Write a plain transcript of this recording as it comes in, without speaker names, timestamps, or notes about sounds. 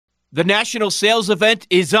The national sales event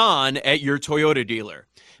is on at your Toyota dealer,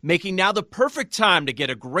 making now the perfect time to get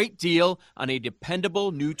a great deal on a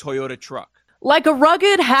dependable new Toyota truck. Like a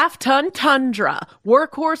rugged half-ton Tundra,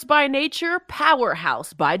 workhorse by nature,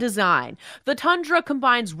 powerhouse by design. The Tundra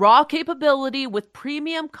combines raw capability with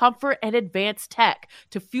premium comfort and advanced tech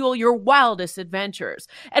to fuel your wildest adventures.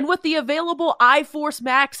 And with the available iForce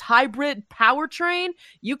Max hybrid powertrain,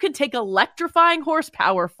 you can take electrifying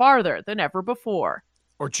horsepower farther than ever before.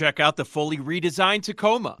 Or check out the fully redesigned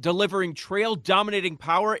Tacoma, delivering trail-dominating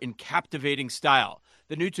power in captivating style.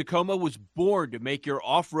 The new Tacoma was born to make your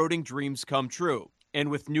off-roading dreams come true.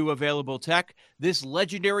 And with new available tech, this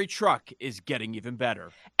legendary truck is getting even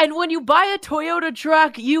better. And when you buy a Toyota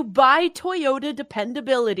truck, you buy Toyota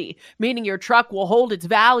dependability, meaning your truck will hold its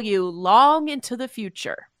value long into the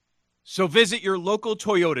future. So visit your local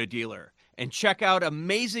Toyota dealer and check out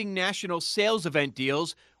amazing national sales event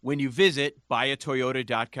deals when you visit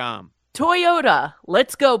buyatoyota.com. Toyota,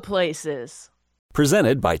 let's go places.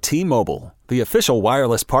 Presented by T-Mobile, the official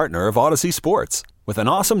wireless partner of Odyssey Sports. With an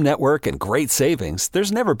awesome network and great savings,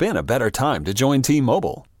 there's never been a better time to join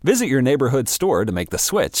T-Mobile. Visit your neighborhood store to make the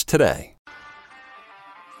switch today.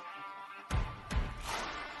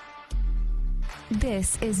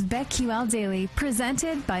 This is BetQL Daily,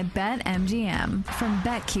 presented by BetMGM from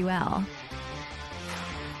BetQL.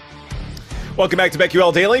 Welcome back to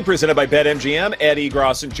BetQL Daily, presented by BetMGM. Eddie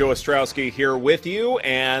Gross and Joe Ostrowski here with you.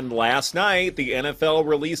 And last night, the NFL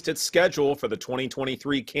released its schedule for the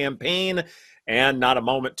 2023 campaign. And not a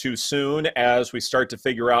moment too soon as we start to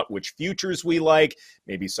figure out which futures we like,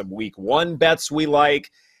 maybe some week one bets we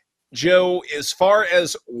like. Joe, as far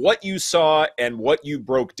as what you saw and what you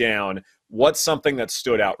broke down, what's something that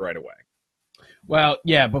stood out right away? Well,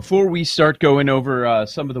 yeah, before we start going over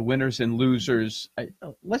some of the winners and losers,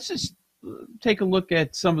 let's just take a look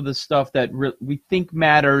at some of the stuff that we think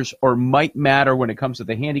matters or might matter when it comes to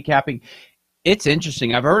the handicapping. It's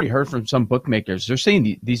interesting. I've already heard from some bookmakers. They're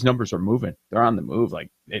saying these numbers are moving. They're on the move.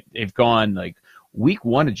 Like they've gone like week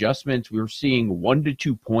one adjustments. We were seeing 1 to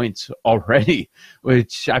 2 points already,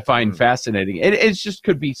 which I find fascinating. It just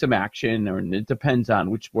could be some action, or it depends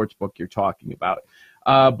on which sports book you're talking about.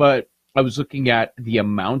 But I was looking at the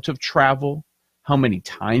amount of travel, how many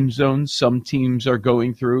time zones some teams are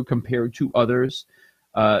going through compared to others.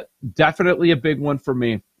 Definitely a big one for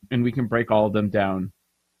me, and we can break all of them down.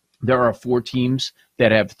 There are 4 teams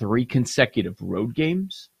that have 3 consecutive road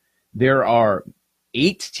games. There are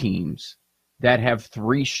 8 teams that have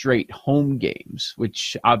 3 straight home games,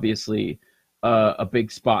 which obviously a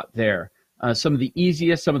big spot there. Some of the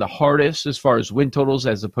easiest, some of the hardest as far as win totals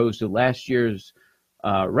as opposed to last year's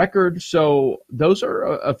record. So those are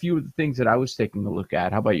a few of the things that I was taking a look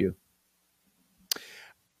at. How about you?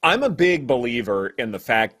 I'm a big believer in the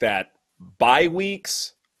fact that bye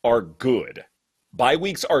weeks are good. Bye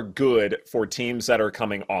weeks are good for teams that are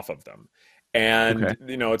coming off of them. And,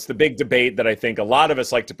 you know, it's the big debate that I think a lot of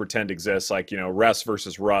us like to pretend exists, like, you know, rest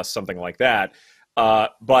versus rust, something like that.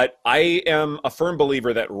 But I am a firm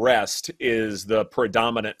believer that rest is the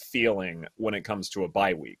predominant feeling when it comes to a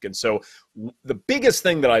bye week. And so the biggest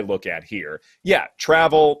thing that I look at here,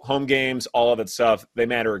 travel, home games, all of that stuff, they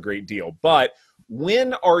matter a great deal. But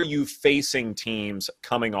when are you facing teams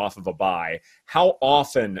coming off of a bye? How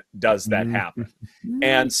often does that happen?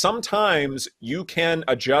 And sometimes you can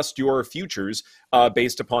adjust your futures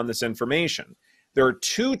based upon this information. There are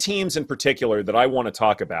 2 teams in particular that I want to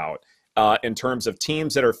talk about in terms of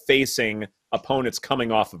teams that are facing opponents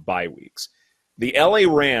coming off of bye weeks. The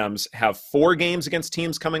LA Rams have 4 games against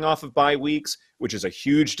teams coming off of bye weeks, which is a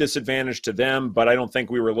huge disadvantage to them, but I don't think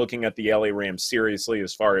we were looking at the LA Rams seriously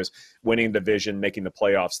as far as winning the division, making the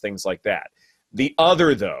playoffs, things like that. The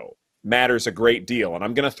other, though, matters a great deal, and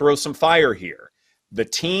I'm going to throw some fire here. The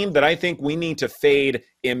team that I think we need to fade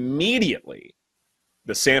immediately,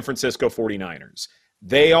 the San Francisco 49ers.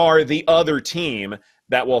 They are the other team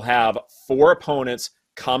that will have 4 opponents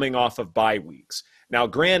coming off of bye weeks. Now,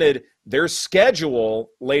 granted, their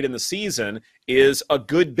schedule late in the season is a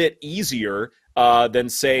good bit easier than,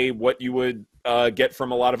 say, what you would get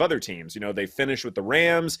from a lot of other teams. You know, they finish with the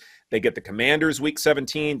Rams. They get the Commanders week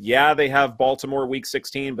 17. Yeah, they have Baltimore week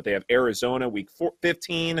 16, but they have Arizona week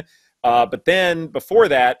 15. But then before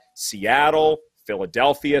that, Seattle,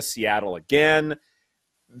 Philadelphia, Seattle again.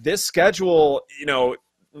 This schedule, you know,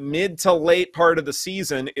 mid to late part of the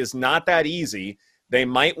season is not that easy. They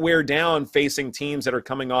might wear down facing teams that are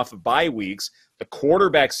coming off of bye weeks. The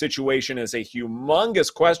quarterback situation is a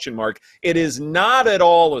humongous question mark. It is not at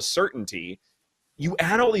all a certainty. You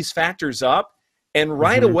add all these factors up, and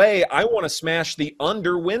right away, I want to smash the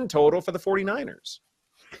under win total for the 49ers.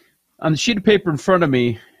 On the sheet of paper in front of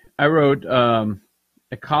me, I wrote a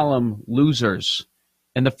column, losers,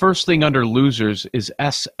 and the first thing under losers is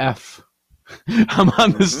SF. I'm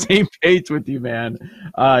on the same page with you, man.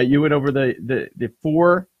 You went over the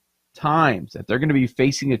 4 times that they're going to be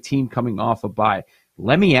facing a team coming off a bye.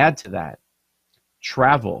 Let me add to that.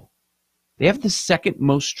 Travel. They have the second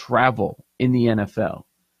most travel in the NFL.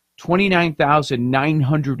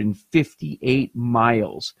 29,958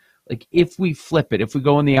 miles. Like, if we flip it, if we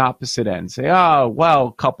go on the opposite end, say, oh, well,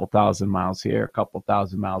 a couple thousand miles here, a couple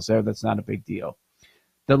thousand miles there, that's not a big deal.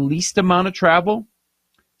 The least amount of travel,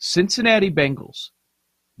 Cincinnati Bengals.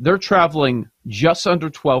 They're traveling just under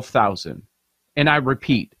 12,000. And I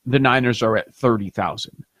repeat, the Niners are at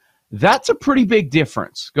 30,000. That's a pretty big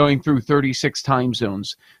difference going through 36 time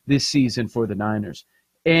zones this season for the Niners.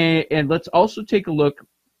 And let's also take a look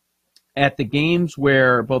at the games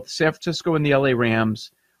where both San Francisco and the LA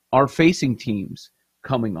Rams are facing teams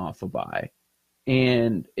coming off a bye.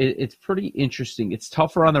 And it's pretty interesting. It's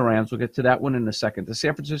tougher on the Rams. We'll get to that one in a second. The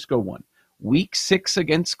San Francisco one, Week 6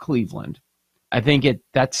 against Cleveland. I think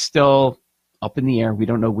that's still up in the air. We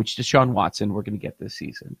don't know which Deshaun Watson we're going to get this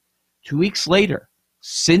season. 2 weeks later,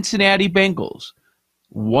 Cincinnati Bengals,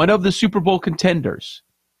 one of the Super Bowl contenders.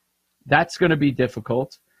 That's going to be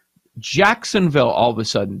difficult. Jacksonville, all of a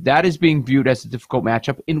sudden, that is being viewed as a difficult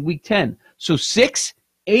matchup in Week 10. So 6,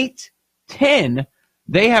 8, 10,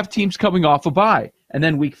 they have teams coming off a bye. And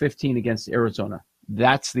then Week 15 against Arizona.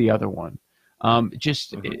 That's the other one. All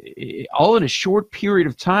in a short period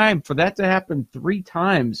of time, for that to happen 3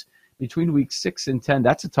 times between Week 6 and 10,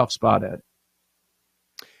 that's a tough spot, Ed.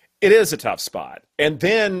 It is a tough spot. And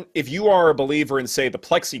then if you are a believer in, say, the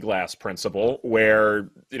plexiglass principle,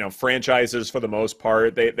 where, franchises for the most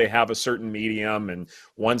part, they have a certain medium, and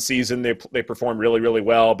one season they perform really, really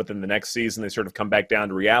well, but then the next season they sort of come back down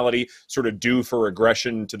to reality, sort of due for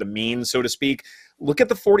regression to the mean, so to speak. Look at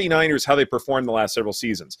the 49ers, how they performed the last several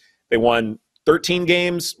seasons. They won 13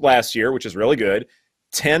 games last year, which is really good.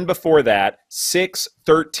 10 before that, 6,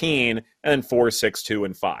 13, and then 4, 6, 2,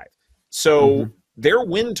 and 5. So their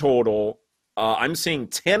win total, I'm seeing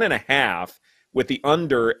 10.5 with the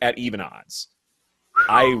under at even odds.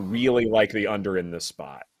 I really like the under in this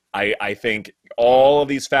spot. I think all of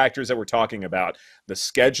these factors that we're talking about, the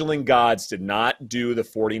scheduling gods did not do the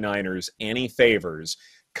 49ers any favors.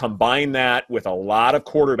 Combine that with a lot of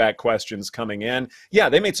quarterback questions coming in. Yeah,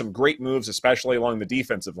 they made some great moves, especially along the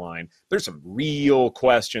defensive line. There's some real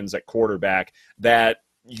questions at quarterback that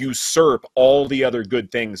usurp all the other good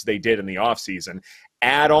things they did in the offseason.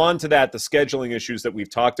 Add on to that the scheduling issues that we've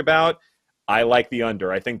talked about. I like the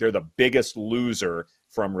under. I think they're the biggest loser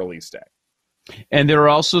from release day. And there are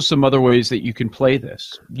also some other ways that you can play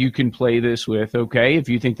this. You can play this with, okay, if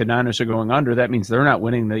you think the Niners are going under, that means they're not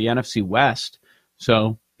winning the NFC West.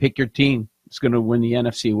 So pick your team. It's going to win the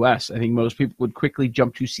NFC West. I think most people would quickly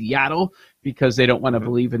jump to Seattle because they don't want to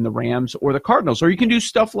believe in the Rams or the Cardinals. Or you can do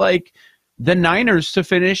stuff like the Niners to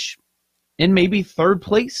finish in maybe 3rd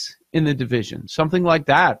place in the division, something like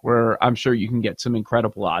that, where I'm sure you can get some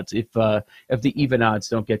incredible odds if the even odds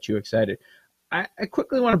don't get you excited. I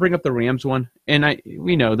quickly want to bring up the Rams one, and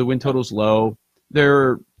we know the win total's low.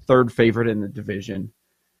 They're 3rd favorite in the division.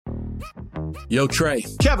 Yo, Trey.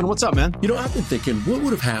 Kevin, what's up, man? I've been thinking, what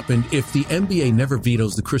would have happened if the NBA never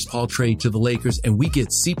vetoes the Chris Paul trade to the Lakers and we get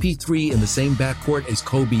CP3 in the same backcourt as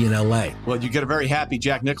Kobe in LA? Well, you get a very happy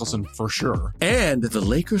Jack Nicholson, for sure. And the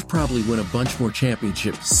Lakers probably win a bunch more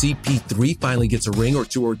championships. CP3 finally gets a ring or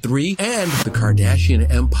 2 or 3, and the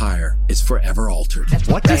Kardashian empire is forever altered.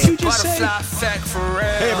 What did you just say?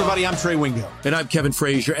 Hey, everybody, I'm Trey Wingo. And I'm Kevin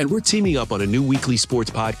Frazier, and we're teaming up on a new weekly sports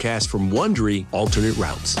podcast from Wondery, Alternate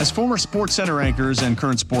Routes. As former Sports Center anchors and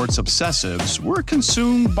current sports obsessives, we're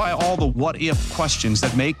consumed by all the what-if questions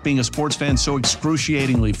that make being a sports fan so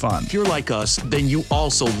excruciatingly fun. If you're like us, then you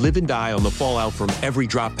also live and die on the fallout from every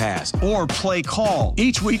drop pass. Or play call.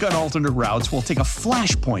 Each week on Alternate Routes, we'll take a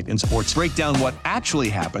flashpoint in sports, break down what actually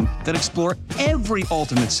happened, then explore every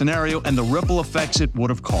alternate scenario and the ripple effects it would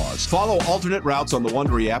have caused. Follow Alternate Routes on the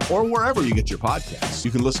Wondery app or wherever you get your podcasts.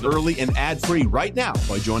 You can listen early and ad-free right now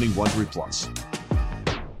by joining Wondery Plus.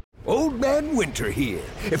 Old Man Winter here.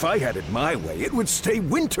 If I had it my way, it would stay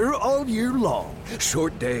winter all year long.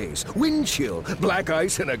 Short days, wind chill, black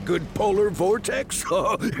ice, and a good polar vortex.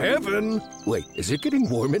 Oh, heaven. Wait, is it getting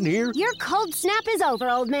warm in here? Your cold snap is over,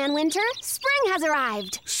 Old Man Winter. Spring has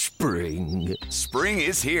arrived. Spring. Spring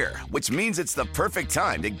is here, which means it's the perfect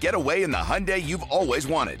time to get away in the Hyundai you've always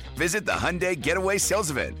wanted. Visit the Hyundai Getaway Sales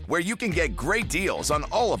Event, where you can get great deals on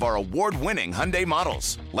all of our award-winning Hyundai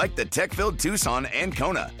models, like the tech-filled Tucson and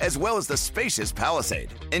Kona, as well as the spacious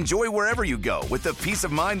Palisade. Enjoy wherever you go with the peace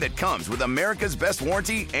of mind that comes with America's best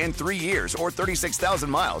warranty and 3 years or 36,000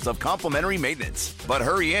 miles of complimentary maintenance. But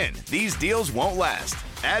hurry in, these deals won't last.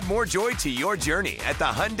 Add more joy to your journey at the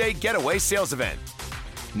Hyundai Getaway Sales Event.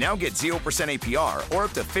 Now get 0% APR or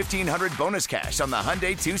up to $1,500 bonus cash on the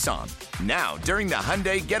Hyundai Tucson. Now, during the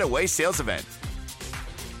Hyundai Getaway Sales Event.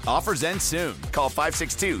 Offers end soon. Call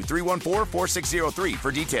 562-314-4603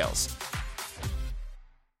 for details.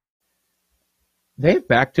 They have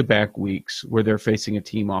back-to-back weeks where they're facing a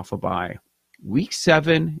team off a bye. Week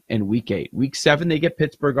 7 and Week 8. Week 7, they get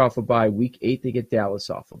Pittsburgh off a bye. Week 8, they get Dallas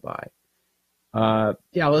off a bye.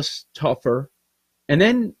 Dallas, tougher. And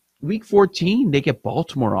then Week 14, they get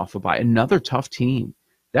Baltimore off a bye. Another tough team.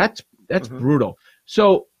 That's brutal.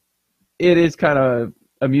 So it is kind of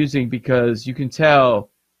amusing because you can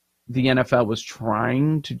tell the NFL was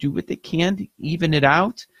trying to do what they can to even it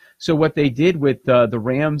out. So what they did with the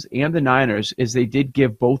Rams and the Niners is they did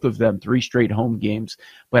give both of them 3 straight home games,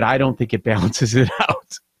 but I don't think it balances it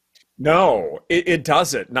out. No, it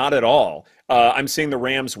doesn't. Not at all. I'm seeing the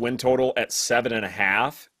Rams win total at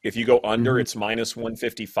 7.5. If you go under, it's minus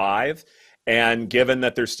 155. And given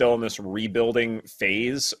that they're still in this rebuilding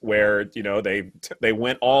phase where, you know, they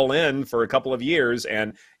went all in for a couple of years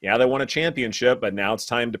and, yeah, they won a championship, but now it's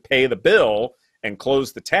time to pay the bill and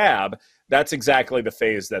close the tab. That's exactly the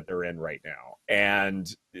phase that they're in right now. And,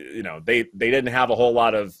 you know, they didn't have a whole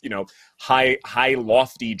lot of, you know, high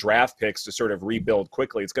lofty draft picks to sort of rebuild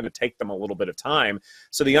quickly. It's going to take them a little bit of time.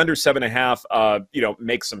 So the under 7.5, you know,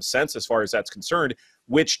 makes some sense as far as that's concerned,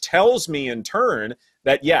 which tells me in turn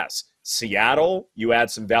that, yes, Seattle, you add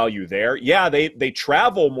some value there. Yeah, they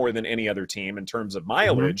travel more than any other team in terms of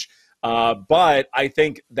mileage, but I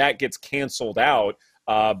think that gets canceled out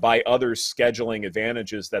by other scheduling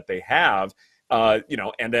advantages that they have. You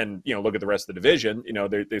know, and then, you know, look at the rest of the division. You know,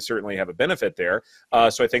 they certainly have a benefit there.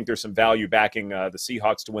 So I think there's some value backing the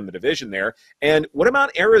Seahawks to win the division there. And what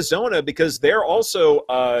about Arizona? Because they're also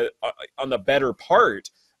on the better part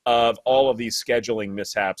of all of these scheduling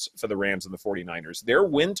mishaps for the Rams and the 49ers. Their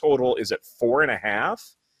win total is at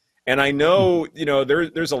 4.5. And I know, you know,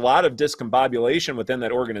 there's a lot of discombobulation within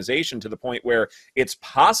that organization to the point where it's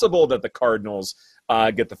possible that the Cardinals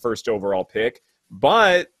get the first overall pick.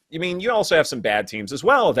 But, I mean, you also have some bad teams as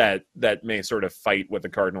well that may sort of fight with the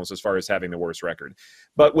Cardinals as far as having the worst record.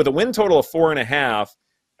 But with a win total of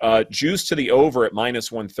 4.5, juice to the over at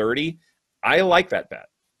minus 130, I like that bet.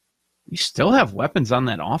 You still have weapons on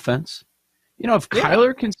that offense. You know, if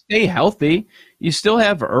Kyler can stay healthy, you still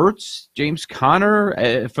have Ertz, James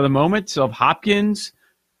Conner for the moment, still have Hopkins,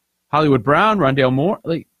 Hollywood Brown, Rondale Moore.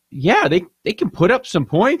 Like, yeah, they can put up some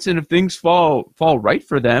points, and if things fall right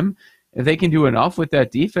for them, if they can do enough with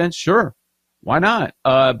that defense, sure, why not?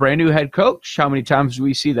 Brand new head coach. How many times do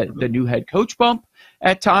we see that the new head coach bump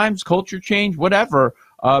at times, culture change, whatever?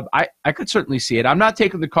 I could certainly see it. I'm not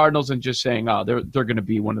taking the Cardinals and just saying, oh, they're going to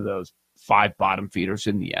be one of those 5 bottom feeders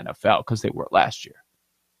in the NFL because they were last year.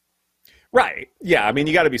 Right. Yeah. I mean,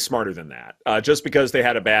 you got to be smarter than that. Just because they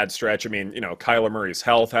had a bad stretch. I mean, you know, Kyler Murray's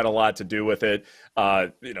health had a lot to do with it.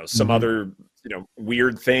 You know, some other, you know,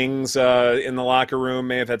 weird things in the locker room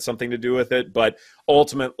may have had something to do with it. But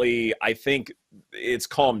ultimately, I think it's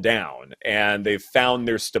calmed down and they've found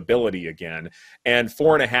their stability again. And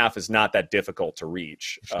 4.5 is not that difficult to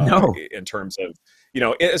reach in terms of, you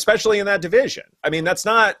know, especially in that division. I mean, that's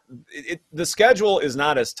not the schedule is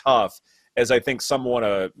not as tough as I think some want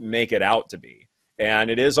to make it out to be. And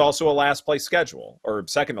it is also a last place schedule or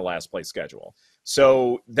second to last place schedule.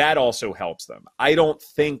 So that also helps them. I don't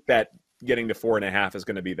think that getting to 4.5 is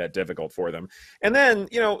going to be that difficult for them. And then,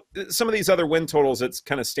 you know, some of these other win totals that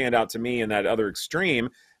kind of stand out to me in that other extreme,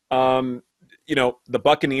 you know, the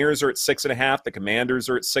Buccaneers are at 6.5. The Commanders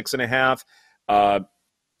are at 6.5.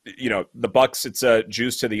 You know, the Bucs, it's a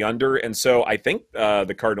juice to the under. And so I think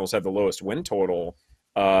the Cardinals have the lowest win total,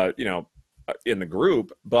 you know, in the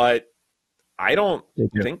group, but I don't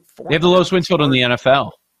think they have the lowest win total in the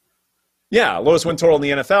NFL. Yeah, lowest win total in the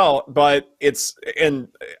NFL, but and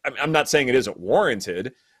I'm not saying it isn't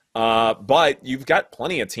warranted, but you've got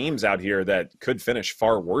plenty of teams out here that could finish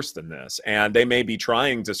far worse than this, and they may be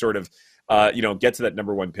trying to sort of, you know, get to that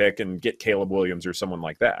number 1 pick and get Caleb Williams or someone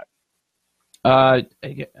like that. I've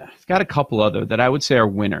got a couple other that I would say are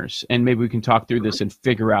winners, and maybe we can talk through this and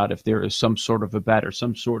figure out if there is some sort of a bet or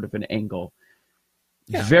some sort of an angle.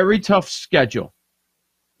 Yeah. Very tough schedule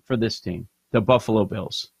for this team, the Buffalo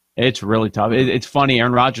Bills. It's really tough. It's funny.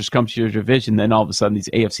 Aaron Rodgers comes to your division, then all of a sudden these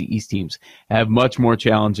AFC East teams have much more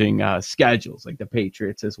challenging schedules, like the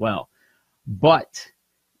Patriots as well. But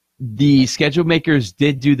the schedule makers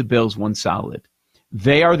did do the Bills one solid.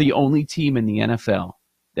 They are the only team in the NFL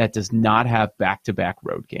that does not have back-to-back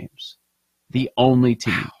road games. The only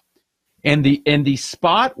team. And the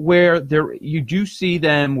spot where you do see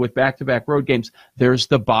them with back-to-back road games, there's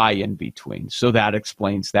the bye in between. So that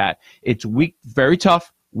explains that. It's very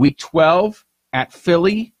tough. Week 12 at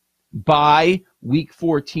Philly, bye week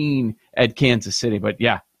 14 at Kansas City. But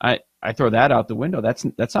yeah, I throw that out the window. That's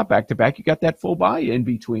not back-to-back. You got that full bye in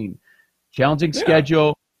between. Challenging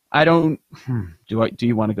schedule. I don't do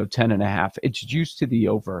you want to go 10.5? It's juiced to the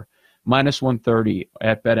over, -130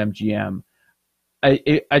 at BetMGM.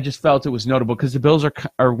 I just felt it was notable because the Bills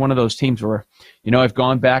are one of those teams where, I've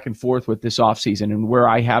gone back and forth with this offseason and where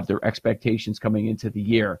I have their expectations coming into the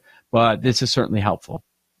year, but this is certainly helpful.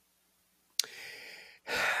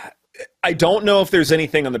 I don't know if there's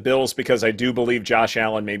anything on the Bills because I do believe Josh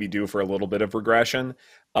Allen may be due for a little bit of regression.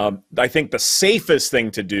 I think the safest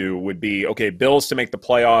thing to do would be, Bills to make the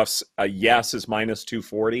playoffs, yes, is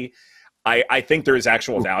 -240. I think there is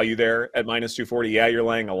actual value there at -240. Yeah, you're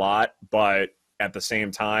laying a lot, but at the same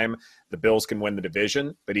time, the Bills can win the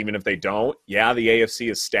division. But even if they don't, the AFC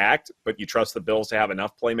is stacked, but you trust the Bills to have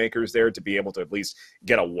enough playmakers there to be able to at least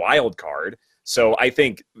get a wild card. So I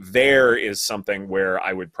think there is something where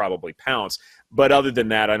I would probably pounce. But other than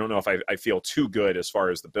that, I don't know if I feel too good as far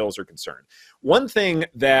as the Bills are concerned. One thing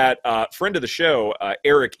that friend of the show,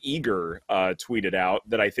 Eric Eager, tweeted out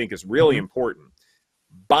that I think is really important.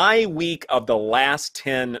 Bye week of the last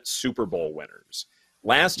 10 Super Bowl winners.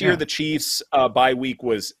 Last year, the Chiefs' bye week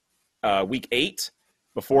was week 8.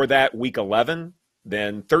 Before that, week 11.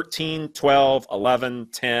 Then 13, 12, 11,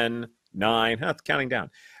 10, 9. Counting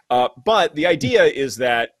down. But the idea is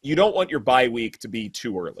that you don't want your bye week to be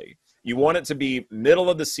too early. You want it to be middle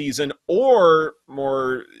of the season or,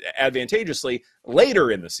 more advantageously, later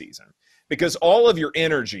in the season. Because all of your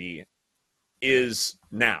energy is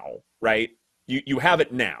now, right? You have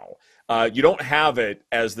it now. You don't have it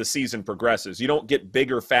as the season progresses. You don't get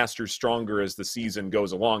bigger, faster, stronger as the season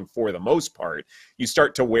goes along for the most part. You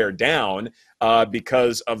start to wear down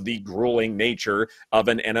because of the grueling nature of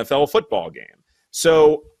an NFL football game.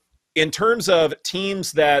 So in terms of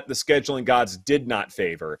teams that the scheduling gods did not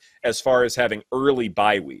favor as far as having early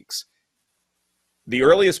bye weeks, the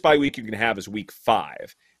earliest bye week you can have is week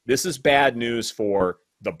 5. This is bad news for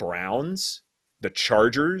the Browns, the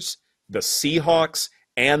Chargers, the Seahawks,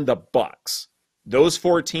 and the Bucks. Those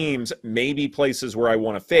 4 teams may be places where I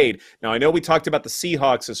want to fade. Now, I know we talked about the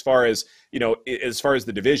Seahawks as far as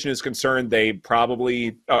the division is concerned. They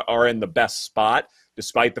probably are in the best spot,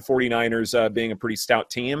 despite the 49ers being a pretty stout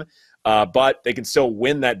team. But they can still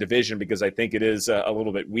win that division because I think it is a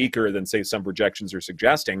little bit weaker than, say, some projections are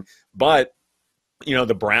suggesting. But,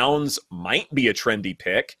 the Browns might be a trendy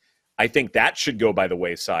pick. I think that should go by the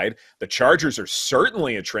wayside. The Chargers are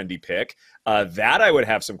certainly a trendy pick. That I would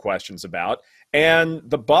have some questions about. And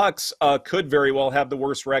the Bucks could very well have the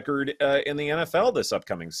worst record in the NFL this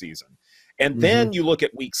upcoming season. And then you look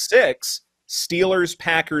at week 6, Steelers,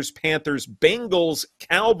 Packers, Panthers, Bengals,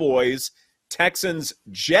 Cowboys, Texans,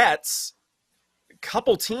 Jets. A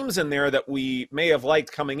couple teams in there that we may have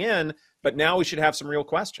liked coming in, but now we should have some real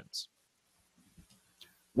questions.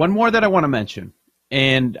 One more that I want to mention.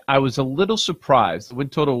 And I was a little surprised. The win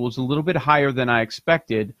total was a little bit higher than I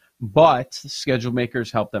expected, but the schedule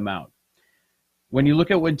makers helped them out. When you look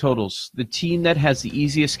at win totals, the team that has the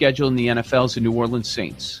easiest schedule in the NFL is the New Orleans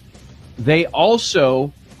Saints. They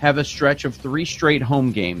also have a stretch of 3 straight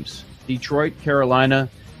home games: Detroit, Carolina,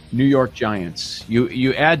 New York Giants.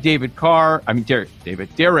 You add Derek Carr,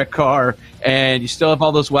 and you still have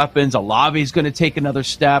all those weapons. Olave's going to take another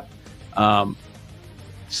step.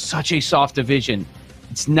 Such a soft division.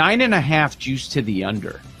 It's 9.5 juice to the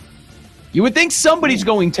under. You would think somebody's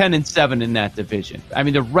going 10-7 in that division. I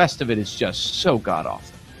mean, the rest of it is just so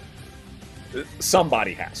god-awful.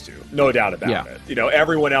 Somebody has to, no doubt about it.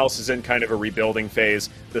 Everyone else is in kind of a rebuilding phase.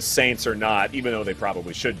 The Saints are not, even though they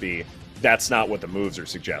probably should be. That's not what the moves are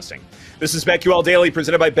suggesting. This is BetQL Daily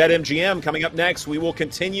presented by BetMGM. Coming up next, we will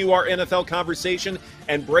continue our NFL conversation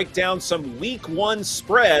and break down some Week 1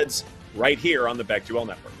 spreads right here on the BetQL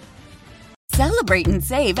Network. Celebrate and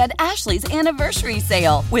save at Ashley's Anniversary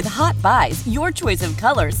Sale. With Hot Buys, your choice of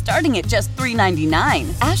colors starting at just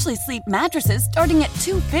 $3.99. Ashley Sleep mattresses starting at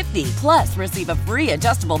 $2.50. Plus, receive a free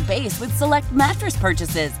adjustable base with select mattress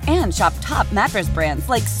purchases. And shop top mattress brands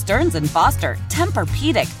like Stearns & Foster,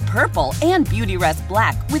 Tempur-Pedic, Purple, and Beautyrest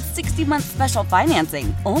Black with 60-month special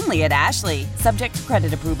financing. Only at Ashley. Subject to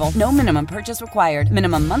credit approval. No minimum purchase required.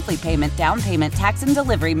 Minimum monthly payment, down payment, tax, and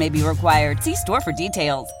delivery may be required. See store for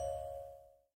details.